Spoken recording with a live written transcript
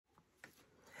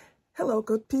Hello,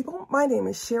 good people. My name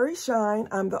is Sherry Shine.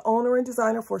 I'm the owner and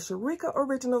designer for Sharika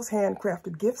Originals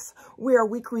Handcrafted Gifts, where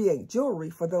we create jewelry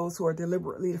for those who are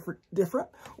deliberately different.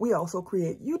 We also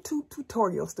create YouTube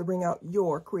tutorials to bring out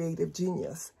your creative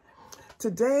genius.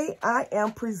 Today, I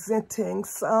am presenting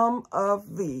some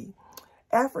of the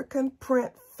African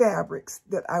print fabrics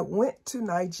that I went to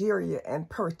Nigeria and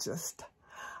purchased.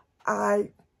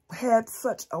 I had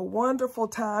such a wonderful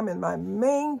time, and my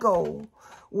main goal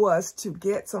was to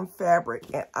get some fabric,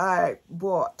 and I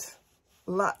bought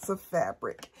lots of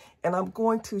fabric, and I'm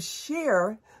going to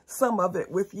share some of it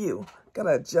with you. I'm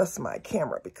gonna adjust my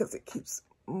camera because it keeps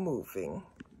moving.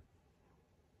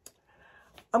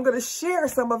 I'm gonna share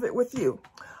some of it with you.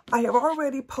 I have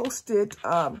already posted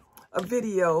a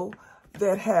video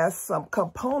that has some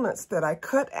components that I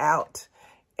cut out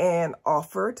and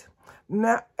offered.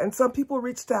 Now, and some people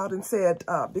reached out and said,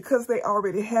 because they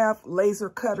already have laser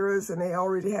cutters and they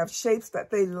already have shapes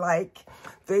that they like,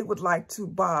 they would like to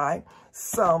buy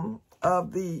some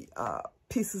of the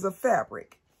pieces of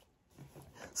fabric.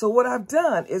 So what I've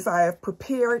done is I have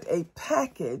prepared a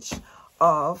package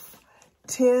of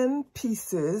 10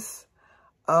 pieces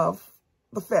of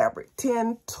the fabric,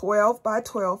 10 12 by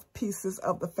 12 pieces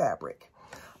of the fabric.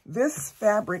 This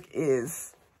fabric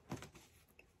is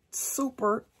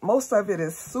most of it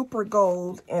is super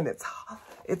gold, and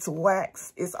it's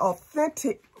wax. It's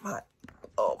authentic.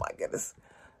 Oh my goodness.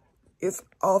 It's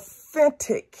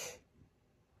authentic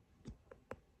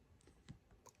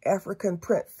African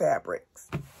print fabrics.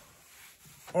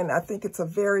 And I think it's a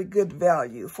very good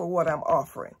value for what I'm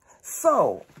offering.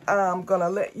 So I'm going to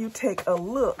let you take a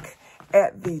look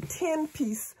at the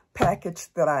 10-piece package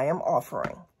that I am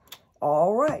offering.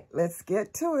 All right, let's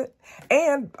get to it.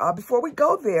 And before we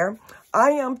go there,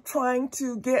 I am trying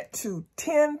to get to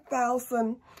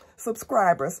 10,000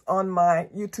 subscribers on my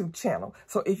YouTube channel.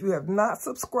 So if you have not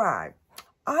subscribed,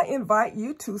 I invite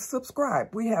you to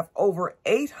subscribe. We have over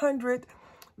 800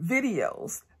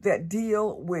 videos that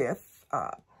deal with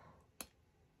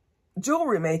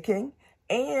jewelry making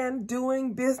and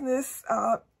doing business,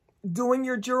 doing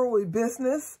your jewelry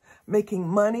business, making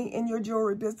money in your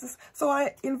jewelry business. So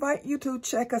I invite you to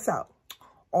check us out.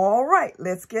 All right,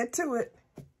 let's get to it.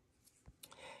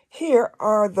 Here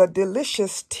are the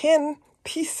delicious 10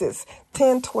 pieces,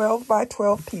 10 12 by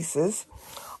 12 pieces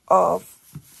of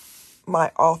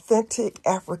my authentic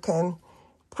African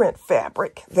print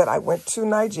fabric that I went to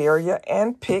Nigeria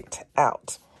and picked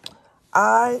out.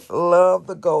 I love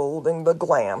the gold and the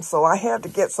glam, so I had to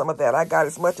get some of that. I got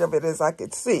as much of it as I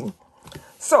could see.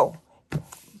 So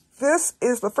this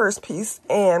is the first piece,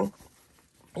 and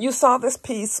you saw this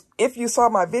piece if you saw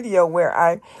my video where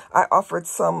I offered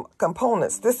some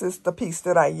components. This is the piece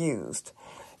that I used.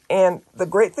 And the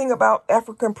great thing about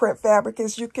African print fabric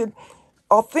is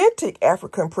authentic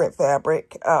African print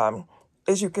fabric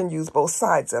is you can use both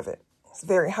sides of it. It's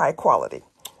very high quality.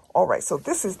 All right, so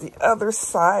this is the other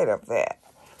side of that.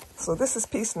 So this is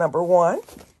piece number 1.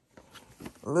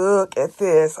 Look at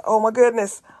this. Oh my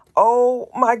goodness. Oh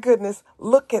my goodness.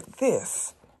 Look at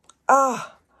this. And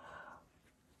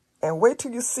wait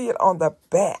till you see it on the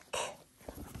back.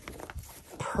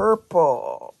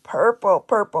 Purple, purple,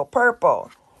 purple,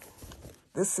 purple.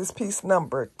 This is piece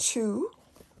number 2.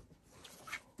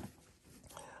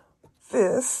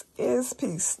 This is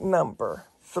piece number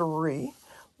 3.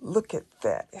 Look at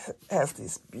that. It has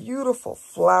these beautiful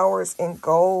flowers in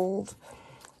gold.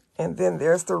 And then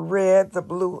there's the red, the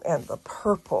blue, and the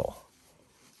purple.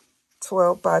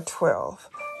 12 by 12.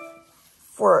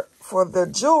 For the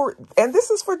jewelry, and this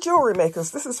is for jewelry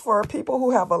makers. This is for people who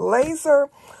have a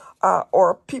laser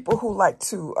or people who like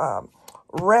to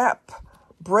wrap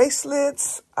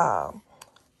bracelets,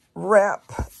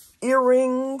 wrap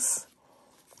earrings,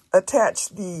 attach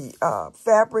the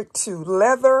fabric to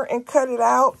leather and cut it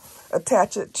out,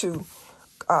 attach it to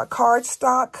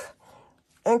cardstock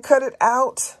and cut it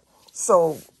out.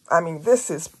 So, I mean,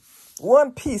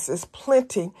 one piece is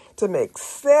plenty to make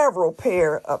several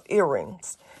pair of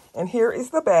earrings. And here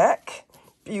is the back.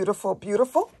 Beautiful,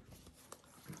 beautiful.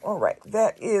 All right,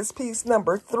 that is piece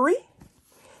number 3.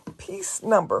 Piece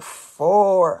number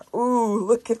 4. Ooh,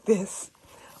 look at this.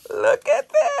 Look at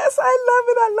this. I love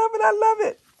it, I love it, I love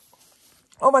it.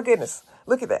 Oh my goodness,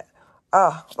 look at that.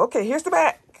 Okay, here's the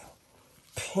back.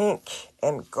 Pink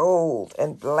and gold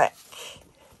and black.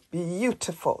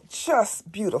 Beautiful,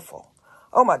 just beautiful.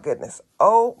 Oh my goodness,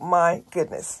 oh my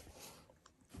goodness.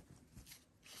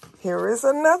 Here is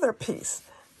another piece.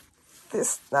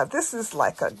 This is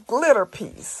like a glitter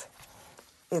piece.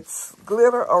 It's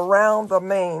glitter around the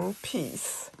main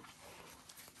piece.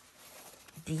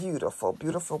 Beautiful,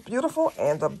 beautiful, beautiful.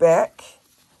 And the back,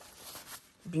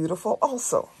 beautiful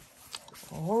also.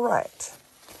 All right.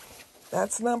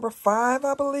 That's number 5,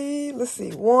 I believe. Let's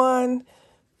see. 1,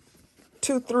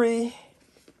 2, 3,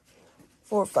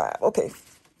 4, 5. Okay,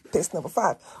 piece number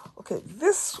 5. Okay,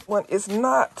 this one is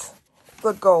not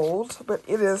the gold, but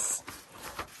it is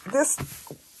this.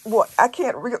 Well, I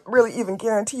can't really even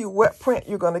guarantee you what print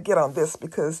you're going to get on this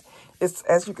because it's,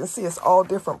 as you can see, it's all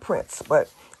different prints.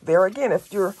 But there again,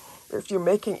 if you're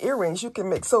making earrings, you can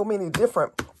make so many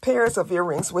different pairs of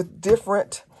earrings with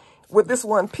this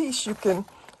one piece, you can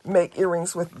make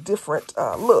earrings with different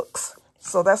looks.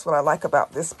 So that's what I like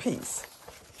about this piece.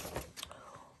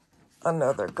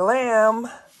 Another glam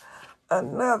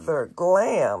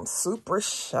super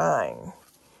shine.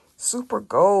 Super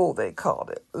gold, they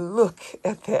called it. Look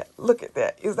at that. Look at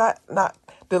that. Is that not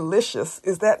delicious?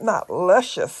 Is that not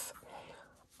luscious?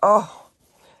 Oh,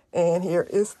 and here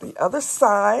is the other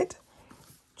side.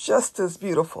 Just as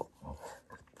beautiful.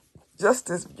 Just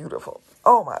as beautiful.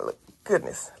 Oh, my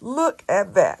goodness. Look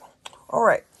at that. All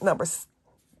right. That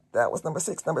was number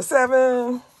 6. Number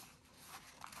 7.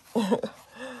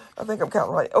 I think I'm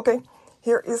counting right. Okay.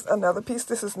 Here is another piece.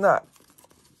 This is not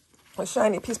a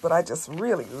shiny piece, but I just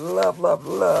really love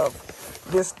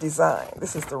this design.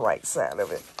 This is the right side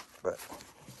of it, but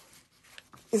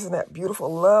isn't that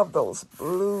beautiful? Love those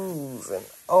blues, and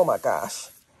oh my gosh,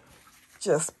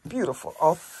 just beautiful,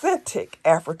 authentic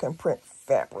African print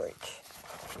fabric.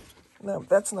 Now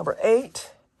that's number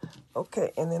 8.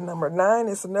 Okay, and then number 9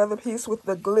 is another piece with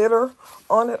the glitter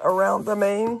on it around the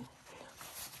main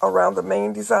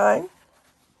design.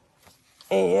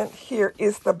 And here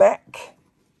is the back.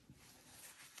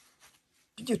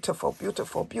 Beautiful,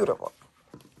 beautiful, beautiful.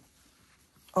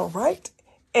 All right.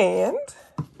 And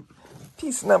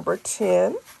piece number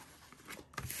 10.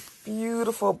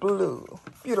 Beautiful blue.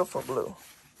 Beautiful blue.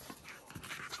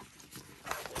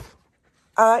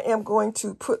 I am going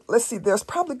to put, let's see, there's,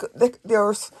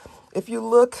 if you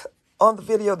look on the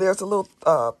video, there's a little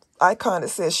icon that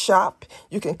says shop.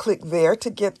 You can click there to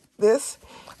get this.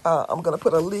 I'm going to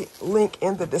put a link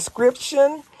in the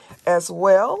description as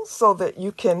well so that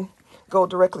you can go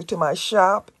directly to my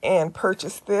shop and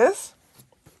purchase this.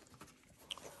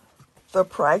 The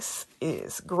price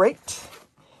is great,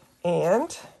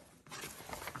 and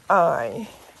I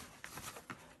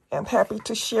am happy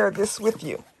to share this with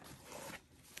you.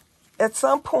 At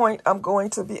some point, I'm going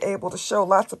to be able to show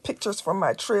lots of pictures from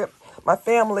my trip. My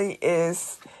family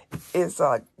is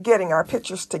getting our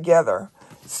pictures together,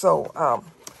 so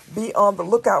be on the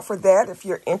lookout for that if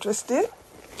you're interested.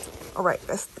 All right,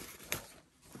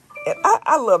 and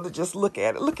I love to just look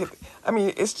at it. Look at it. I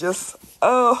mean, it's just,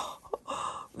 oh,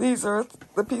 these are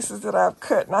the pieces that I've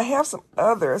cut. And I have some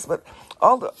others, but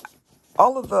all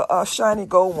of the shiny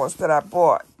gold ones that I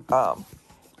bought,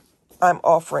 I'm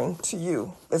offering to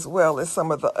you, as well as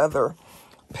some of the other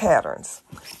patterns.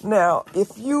 Now,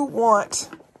 if you want,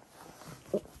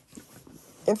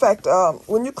 in fact,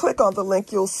 when you click on the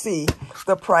link, you'll see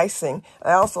the pricing.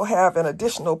 I also have an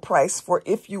additional price for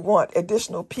if you want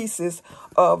additional pieces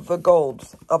of the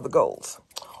golds.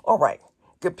 All right,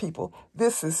 good people.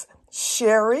 This is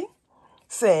Sherry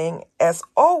saying, as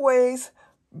always,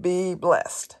 be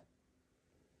blessed.